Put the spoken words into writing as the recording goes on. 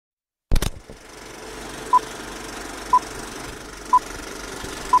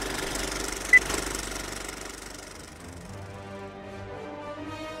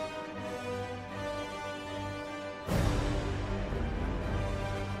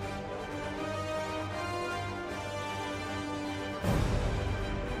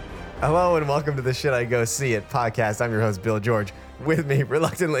Hello and welcome to the Should I Go See It podcast. I'm your host, Bill George. With me,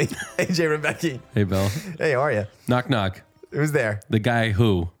 reluctantly, AJ Rebecki. Hey, Bill. Hey, how are you? Knock, knock. Who's there? The guy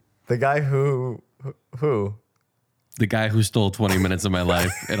who? The guy who? The guy who stole 20 minutes of my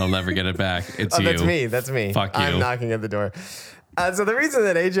life and I'll never get it back. It's you. That's me. Fuck you. I'm knocking at the door. So the reason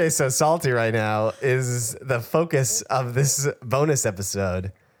that AJ is so salty right now is the focus of this bonus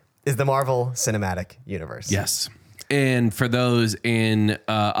episode is the Marvel Cinematic Universe. Yes. And for those in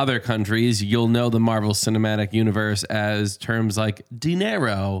other countries, you'll know the Marvel Cinematic Universe as terms like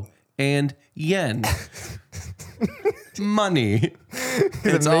dinero and yen. Money.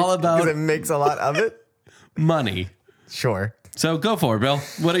 It's all about because it makes a lot of it. money. Sure. So go for it, Bill.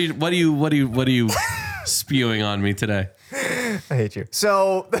 What are you spewing on me today? I hate you.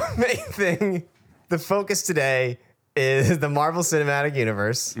 So the main thing, the focus today is the Marvel Cinematic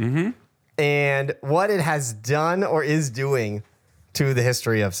Universe and what it has done or is doing to the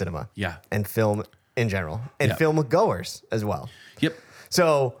history of cinema. Yeah. And film in general. And film goers as well. Yep.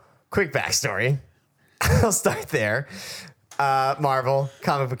 So quick backstory. I'll start there. Marvel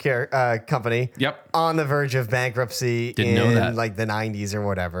comic book company. Yep. On the verge of bankruptcy Didn't know that. like the 90s or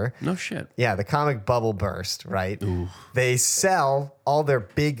whatever. No shit. Yeah, the comic bubble burst, right? Ooh. They sell all their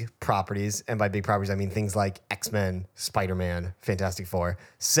big properties, and by big properties, I mean things like X-Men, Spider-Man, Fantastic Four.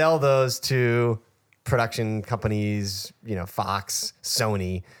 Sell those to production companies, Fox,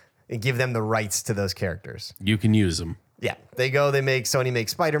 Sony, and give them the rights to those characters. You can use them. Yeah, Sony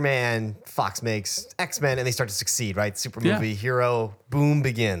makes Spider-Man, Fox makes X-Men, and they start to succeed, right? Super movie, hero, boom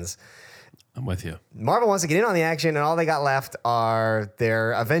begins. I'm with you. Marvel wants to get in on the action, and all they got left are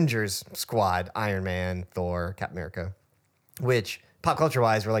their Avengers squad: Iron Man, Thor, Captain America, which pop culture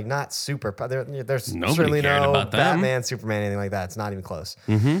wise were like not super. There's Nobody certainly cared no about them. Batman, Superman, anything like that. It's not even close.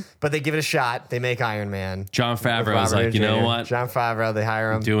 But they give it a shot. They make Iron Man. John Favreau was Robert like, you know Jr. what? John Favreau. They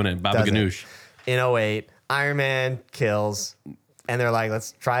hire him. Doing it. Baba Does it. Ganoush. In 2008, Iron Man kills, and they're like,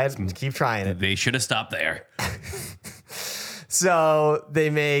 let's try it. Keep trying it. They should have stopped there. So they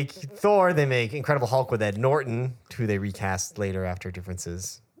make Thor, they make Incredible Hulk with Ed Norton, who they recast later after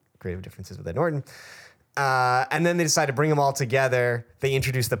creative differences with Ed Norton. And then they decide to bring them all together. They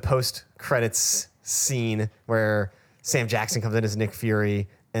introduce the post-credits scene where Sam Jackson comes in as Nick Fury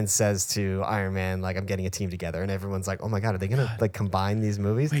and says to Iron Man, like, I'm getting a team together. And everyone's like, oh my God, are they going to like combine these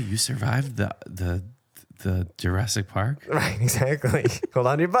movies? Wait, you survived the Jurassic Park? Right, exactly. Hold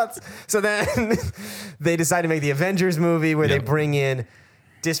on to your butts. So then they decide to make the Avengers movie where they bring in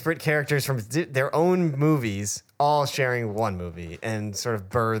disparate characters from their own movies, all sharing one movie, and sort of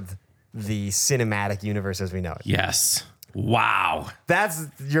birth the cinematic universe as we know it. Yes. Wow. That's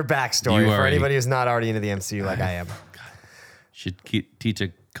your backstory for anybody who's not already into the MCU like I am. Should teach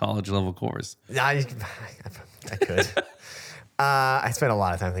a college level course. I could. I spent a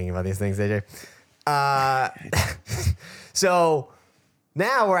lot of time thinking about these things, AJ. So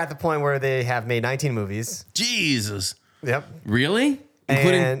now we're at the point where they have made 19 movies. Jesus. Yep. Really?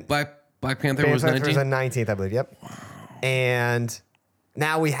 Including And Black Panther was 19? was the 19th, I believe. Yep. Wow. And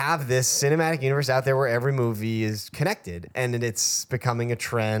now we have this cinematic universe out there where every movie is connected, and it's becoming a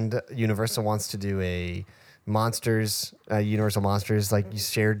trend. Universal wants to do a monsters, Universal Monsters, like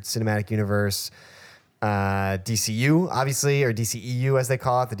shared cinematic universe. DCU, obviously, or DCEU as they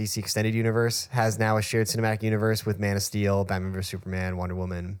call it, the DC Extended Universe, has now a shared cinematic universe with Man of Steel, Batman vs. Superman, Wonder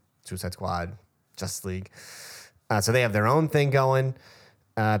Woman, Suicide Squad, Justice League. So they have their own thing going.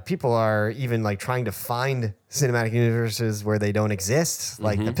 People are even like trying to find cinematic universes where they don't exist,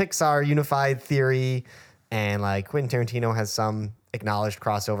 like the Pixar unified theory, and like Quentin Tarantino has some acknowledged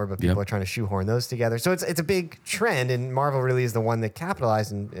crossover, but people are trying to shoehorn those together. So it's a big trend, and Marvel really is the one that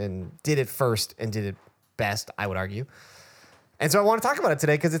capitalized and did it first and did it best, I would argue. And so I want to talk about it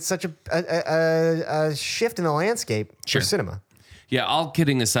today because it's such a shift in the landscape for cinema. Yeah, all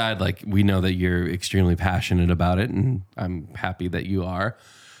kidding aside, like we know that you're extremely passionate about it, and I'm happy that you are.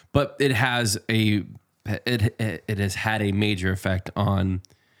 But it has it has had a major effect on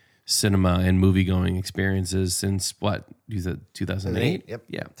cinema and movie going experiences since what? 2008? Yep.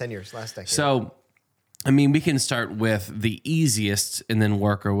 Yeah. 10 years, last decade. So, I mean, we can start with the easiest and then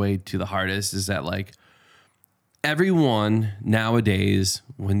work our way to the hardest. Is that like everyone nowadays,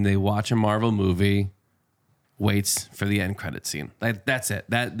 when they watch a Marvel movie, waits for the end credit scene. Like that's it.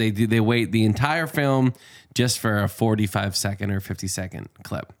 That they wait the entire film just for a 45-second or 50-second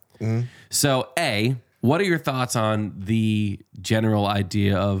clip. So, what are your thoughts on the general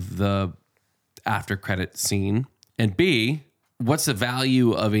idea of the after credit scene? And B, what's the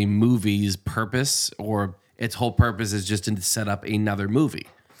value of a movie's purpose, or its whole purpose is just to set up another movie?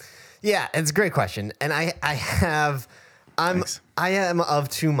 Yeah, it's a great question. And I have I am of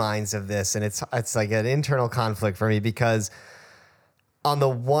two minds of this, and it's like an internal conflict for me because on the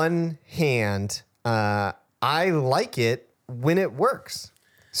one hand, I like it when it works.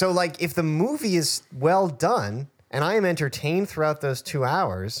 So like if the movie is well done and I am entertained throughout those 2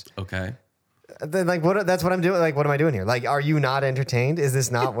 hours, Okay. then like that's what I'm doing. Like, what am I doing here? Like, are you not entertained? Is this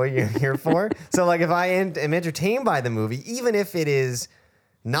not what you're here for? So like if I am entertained by the movie, even if it is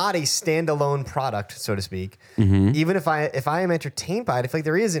not a standalone product, so to speak, even if I am entertained by it, I feel like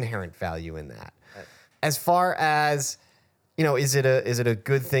there is inherent value in that. As far as, is it a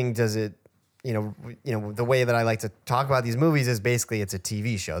good thing? Does it, the way that I like to talk about these movies is basically it's a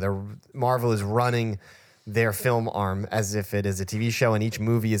TV show. Marvel is running their film arm as if it is a TV show, and each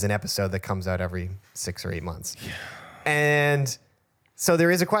movie is an episode that comes out every 6 or 8 months. Yeah. And so there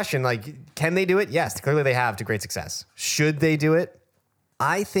is a question, like, can they do it? Yes, clearly they have to great success. Should they do it?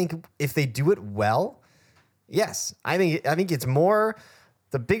 I think if they do it well, yes. I think it's more,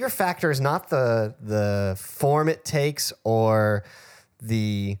 the bigger factor is not the form it takes or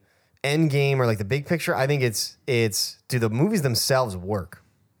the end game or like the big picture. I think it's do the movies themselves work?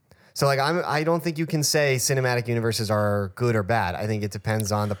 So like I don't think you can say cinematic universes are good or bad. I think it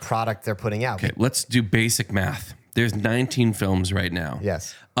depends on the product they're putting out. Okay, let's do basic math. There's 19 films right now.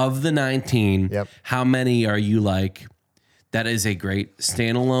 Yes. Of the 19, Yep. how many are you like, that is a great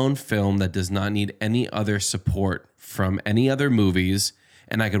standalone film that does not need any other support from any other movies,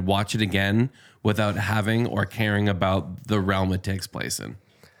 and I could watch it again without having or caring about the realm it takes place in?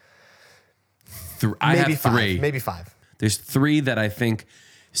 I have three. Maybe five. There's three that I think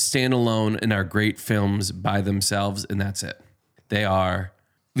stand alone and are great films by themselves, and that's it. They are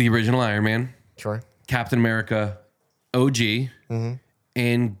the original Iron Man, Sure. Captain America, OG,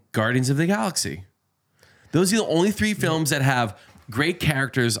 and Guardians of the Galaxy. Those are the only three films that have great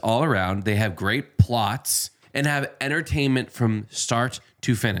characters all around. They have great plots and have entertainment from start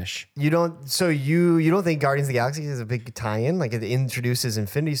to finish. You don't think Guardians of the Galaxy is a big tie-in? Like it introduces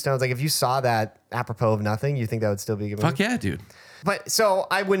Infinity Stones. Like if you saw that apropos of nothing, you think that would still be a good movie? Fuck yeah, dude. But so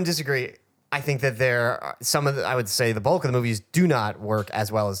I wouldn't disagree. I think that there are I would say the bulk of the movies do not work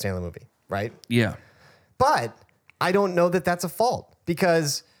as well as Stanley movie, right? Yeah. But I don't know that that's a fault,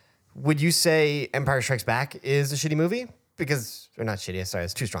 because would you say Empire Strikes Back is a shitty movie? Or not shitty, sorry,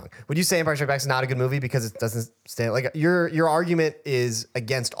 it's too strong. Would you say Empire Strikes Back is not a good movie because it doesn't stand, like your argument is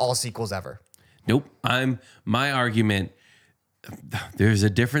against all sequels ever? Nope. My argument, there's a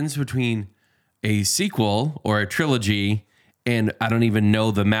difference between a sequel or a trilogy, and I don't even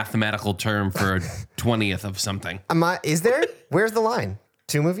know the mathematical term for a 20th of something. Is there? Where's the line?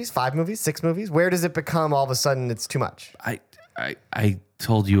 2 movies, 5 movies, 6 movies? Where does it become all of a sudden it's too much? I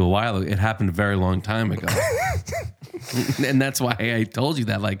told you a while ago. It happened a very long time ago. And that's why I told you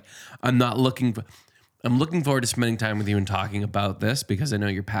that. Like, I'm looking forward to spending time with you and talking about this because I know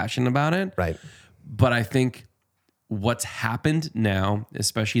you're passionate about it. Right. But I think what's happened now,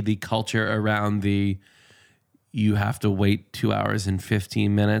 especially the culture around you have to wait 2 hours and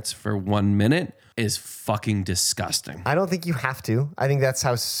 15 minutes for 1 minute, is fucking disgusting. I don't think you have to. I think that's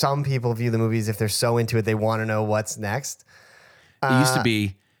how some people view the movies. If they're so into it, they want to know what's next. It used to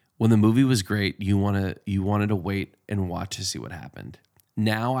be when the movie was great, you wanted to wait and watch to see what happened.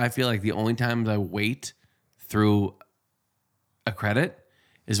 Now I feel like the only times I wait through a credit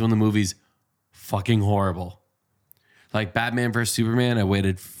is when the movie's fucking horrible. Like Batman vs Superman, I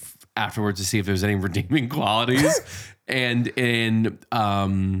waited afterwards to see if there's any redeeming qualities. And in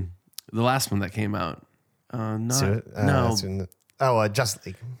the last one that came out, Justice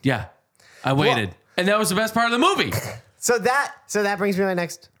League. Yeah, I waited, and that was the best part of the movie. So that brings me to my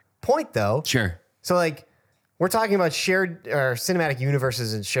next point, though. Sure. So like, we're talking about shared or cinematic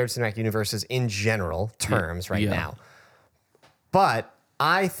universes and shared cinematic universes in general terms right now. But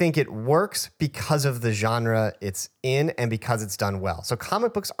I think it works because of the genre it's in and because it's done well. So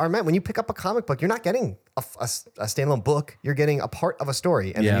comic books are meant, when you pick up a comic book, you're not getting a standalone book. You're getting a part of a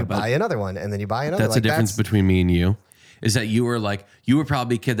story, and then you buy another one, and then you buy another. That's the difference between me and you. Is that you were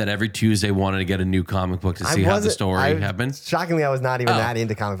probably a kid that every Tuesday wanted to get a new comic book to see how the story happened? Shockingly, I was not even that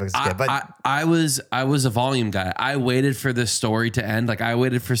into comic books as a kid. But I was a volume guy. I waited for the story to end. Like I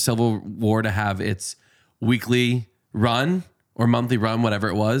waited for Civil War to have its weekly run or monthly run, whatever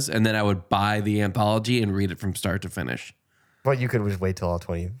it was, and then I would buy the anthology and read it from start to finish. Well, you could just wait till all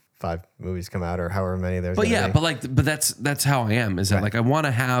 25 movies come out or however many there's. But yeah, but that's how I am. Is that like I want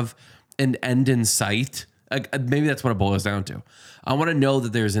to have an end in sight. Maybe that's what it boils down to. I want to know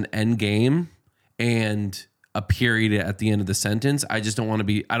that there's an end game and a period at the end of the sentence. I just don't want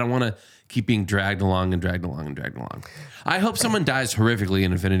to keep being dragged along and dragged along and dragged along. I hope someone dies horrifically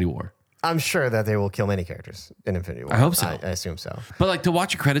in Infinity War. I'm sure that they will kill many characters in Infinity War. I hope so. I assume so. But like to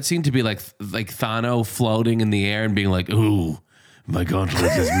watch a credit scene to be like Thanos floating in the air and being like, "Ooh, my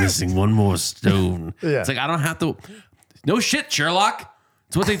gauntlet is missing one more stone." Yeah. It's like I don't have to. No shit, Sherlock.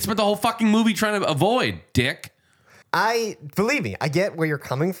 It's what they spent the whole fucking movie trying to avoid, dick. Believe me, I get where you're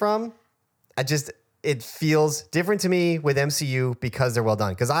coming from. It feels different to me with MCU because they're well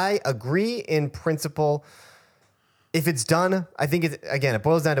done. Because I agree in principle. If it's done, I think it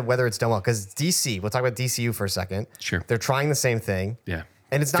boils down to whether it's done well. Because DC, we'll talk about DCU for a second. Sure. They're trying the same thing. Yeah.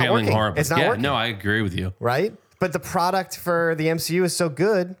 And it's not Failing working. horribly. It's not working. No, I agree with you. Right? But the product for the MCU is so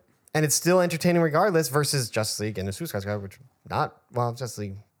good and it's still entertaining regardless versus Justice League and the Suicide Squad, which Justice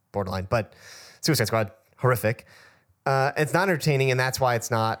League borderline, but Suicide Squad, horrific. It's not entertaining and that's why it's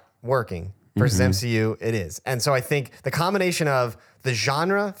not working. Versus MCU, it is. And so I think the combination of the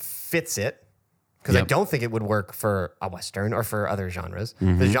genre fits it, because I don't think it would work for a Western or for other genres.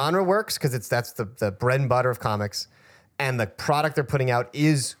 The genre works because that's the bread and butter of comics, and the product they're putting out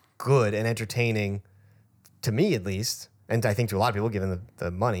is good and entertaining, to me at least, and I think to a lot of people given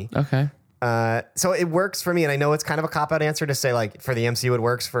the money. Okay. So it works for me, and I know it's kind of a cop-out answer to say like for the MCU it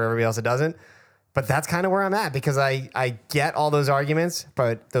works, for everybody else it doesn't, but that's kind of where I'm at because I get all those arguments,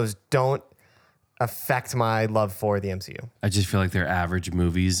 but those don't affect my love for the MCU. I just feel like they're average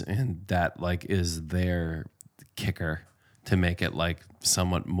movies, and that like is their kicker to make it like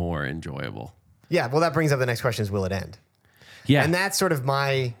somewhat more enjoyable. Yeah, well, that brings up the next question: is will it end? Yeah, And that's sort of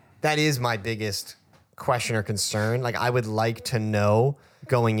that is my biggest question or concern. Like, I would like to know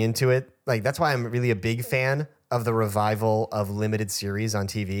going into it. Like, that's why I'm really a big fan of the revival of limited series on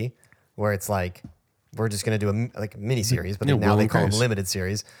TV, where it's like we're just going to do a mini series, but now they call them limited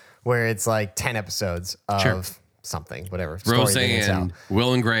series, where it's like 10 episodes of something, whatever. Roseanne,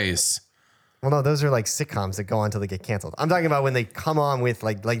 Will and Grace. Well, no, those are like sitcoms that go on until they get canceled. I'm talking about when they come on with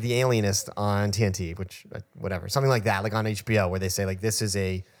like The Alienist on TNT, which whatever, something like that, like on HBO, where they say like this is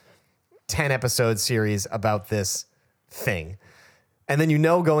a 10 episode series about this thing, and then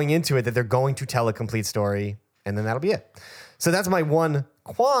going into it that they're going to tell a complete story, and then that'll be it. So that's my one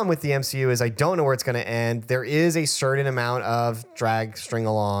qualm with the MCU is I don't know where it's going to end. There is a certain amount of drag string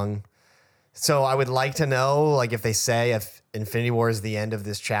along. So I would like to know, like, if they say if Infinity War is the end of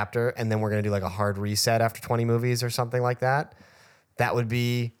this chapter and then we're going to do like a hard reset after 20 movies or something like that, that would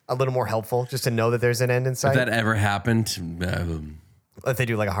be a little more helpful just to know that there's an end in sight. If that ever happened, If they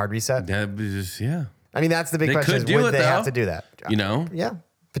do like a hard reset. yeah. I mean, that's the big They question. could do Would it, they though. have to do that? You know? Yeah.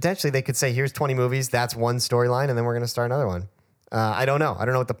 Potentially they could say, here's 20 movies. That's one storyline. And then we're going to start another one. I don't know. I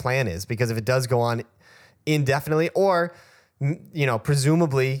don't know what the plan is, because if it does go on indefinitely, or,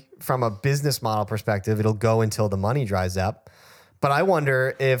 presumably from a business model perspective, it'll go until the money dries up. But I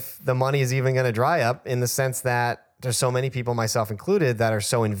wonder if the money is even going to dry up, in the sense that there's so many people, myself included, that are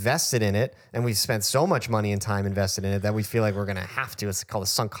so invested in it, and we've spent so much money and time invested in it that we feel like we're going to have to. It's called a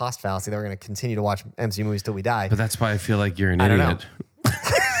sunk cost fallacy. That we're going to continue to watch MCU movies till we die. But that's why I feel like you're an I don't idiot.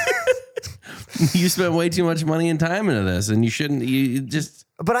 You spent way too much money and time into this, and you shouldn't. You just.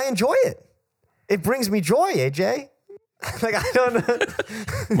 But I enjoy it. It brings me joy, AJ. Like, I don't know.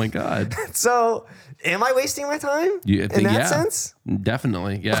 Oh my God. So, am I wasting my time in that sense?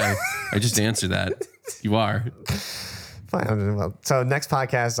 Definitely. Yeah. I just answered that. You are. Fine. Well, so next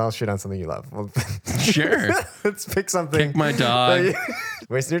podcast, I'll shit on something you love. Sure. Let's pick something. Kick my dog.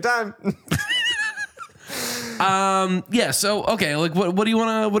 Wasting your time. Yeah. So okay. Like, what do you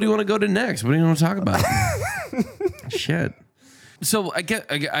want to go to next? What do you want to talk about? Shit. So I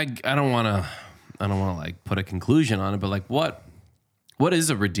don't want to like put a conclusion on it, but like what is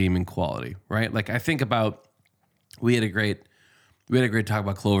a redeeming quality, right? Like I think about we had a great talk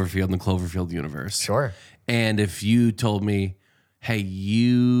about Cloverfield and the Cloverfield universe. Sure. And if you told me, hey, did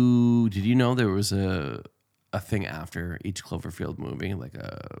you know there was a thing after each Cloverfield movie, like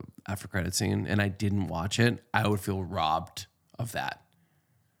a after credit scene, and I didn't watch it, I would feel robbed of that.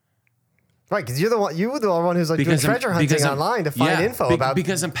 Right, because you were the one who's like doing treasure hunting online to find info about.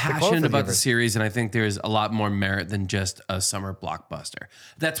 Because I'm passionate about the universe. series, and I think there's a lot more merit than just a summer blockbuster.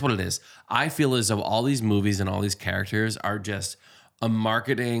 That's what it is. I feel as though all these movies and all these characters are just a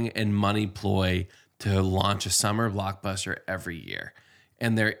marketing and money ploy to launch a summer blockbuster every year,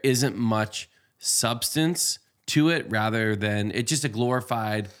 and there isn't much substance to it. Rather than it's just a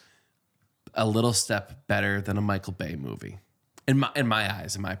glorified, a little step better than a Michael Bay movie. In my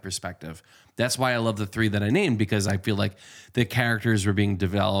eyes, in my perspective. That's why I love the three that I named, because I feel like the characters were being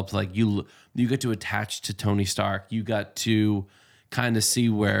developed. Like you get to attach to Tony Stark. You got to kind of see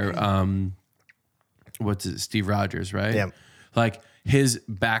where Steve Rogers, right? Yeah. Like his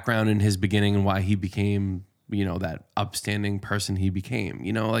background and his beginning and why he became that upstanding person he became.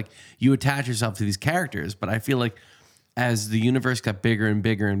 Like you attach yourself to these characters, but I feel like as the universe got bigger and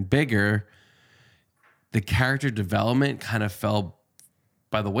bigger and bigger, the character development kind of fell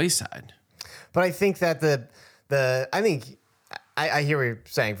by the wayside. But I think that I hear what you're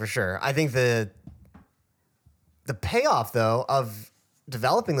saying for sure. I think the payoff though of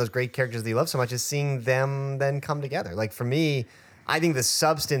developing those great characters that you love so much is seeing them then come together. Like for me, I think the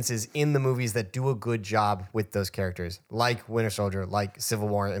substance is in the movies that do a good job with those characters, like Winter Soldier, like Civil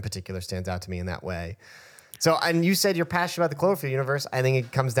War in particular stands out to me in that way. So, and you said you're passionate about the Cloverfield universe. I think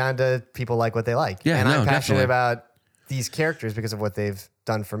it comes down to people like what they like. Yeah, and I'm passionate definitely about these characters because of what they've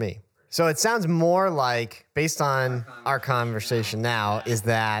done for me. So it sounds more like, based on our conversation now, is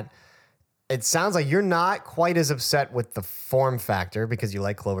that it sounds like you're not quite as upset with the form factor because you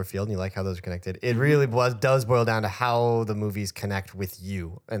like Cloverfield and you like how those are connected. It really does boil down to how the movies connect with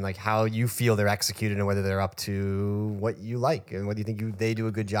you and like how you feel they're executed and whether they're up to what you like and whether you think they do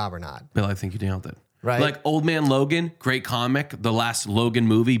a good job or not. Bill, I think you nailed it. Right. Like Old Man Logan, great comic. The last Logan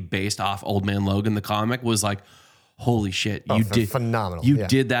movie based off Old Man Logan, the comic, was like, holy shit, you did phenomenal. You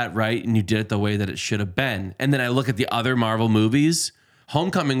did that right, and you did it the way that it should have been. And then I look at the other Marvel movies.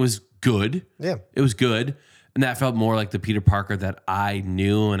 Homecoming was good. Yeah. It was good. And that felt more like the Peter Parker that I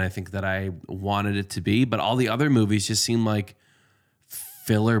knew and I think that I wanted it to be. But all the other movies just seem like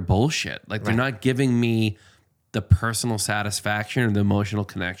filler bullshit. Like they're not giving me the personal satisfaction or the emotional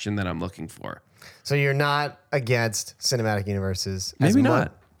connection that I'm looking for. So you're not against cinematic universes Maybe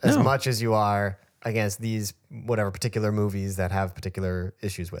not. as No. much as you are against these whatever particular movies that have particular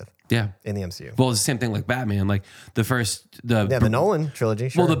issues with Yeah. in the MCU. Well, it's the same thing like Batman. Like The Nolan trilogy,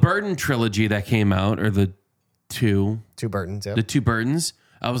 sure. Well, the Burton trilogy that came out, or the two Burtons, yeah. the two Burtons,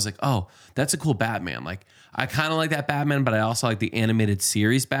 I was like, oh, that's a cool Batman. Like, I kind of like that Batman, but I also like the animated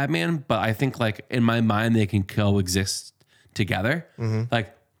series Batman. But I think, like, in my mind, they can coexist together.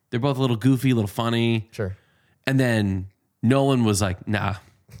 Like, they're both a little goofy, a little funny. Sure. And then Nolan was like, nah,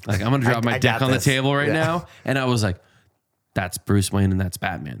 like, I'm going to drop my I dick got on the this. table right Yeah. now. And I was like, that's Bruce Wayne and that's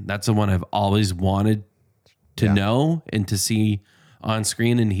Batman. That's the one I've always wanted to know and to see on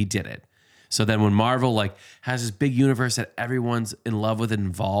screen, and he did it. So then when Marvel like has this big universe that everyone's in love with and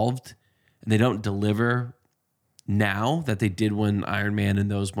involved, and they don't deliver now that they did when Iron Man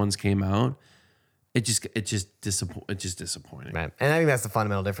and those ones came out, it's just disappointing. Right. And I think that's the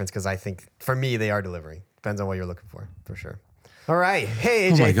fundamental difference because I think for me they are delivering. Depends on what you're looking for sure. All right.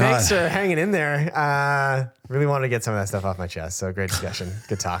 Hey, AJ, my God. thanks for hanging in there. Really wanted to get some of that stuff off my chest. So great discussion.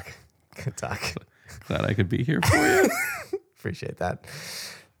 Good talk. Good talk. Glad I could be here for you. Appreciate that.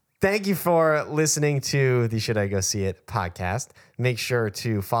 Thank you for listening to the Should I Go See It podcast. Make sure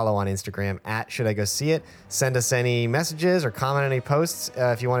to follow on Instagram at Should I Go See It. Send us any messages or comment on any posts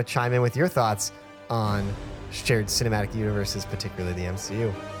if you want to chime in with your thoughts on shared cinematic universes, particularly the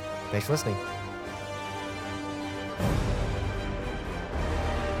MCU. Thanks for listening.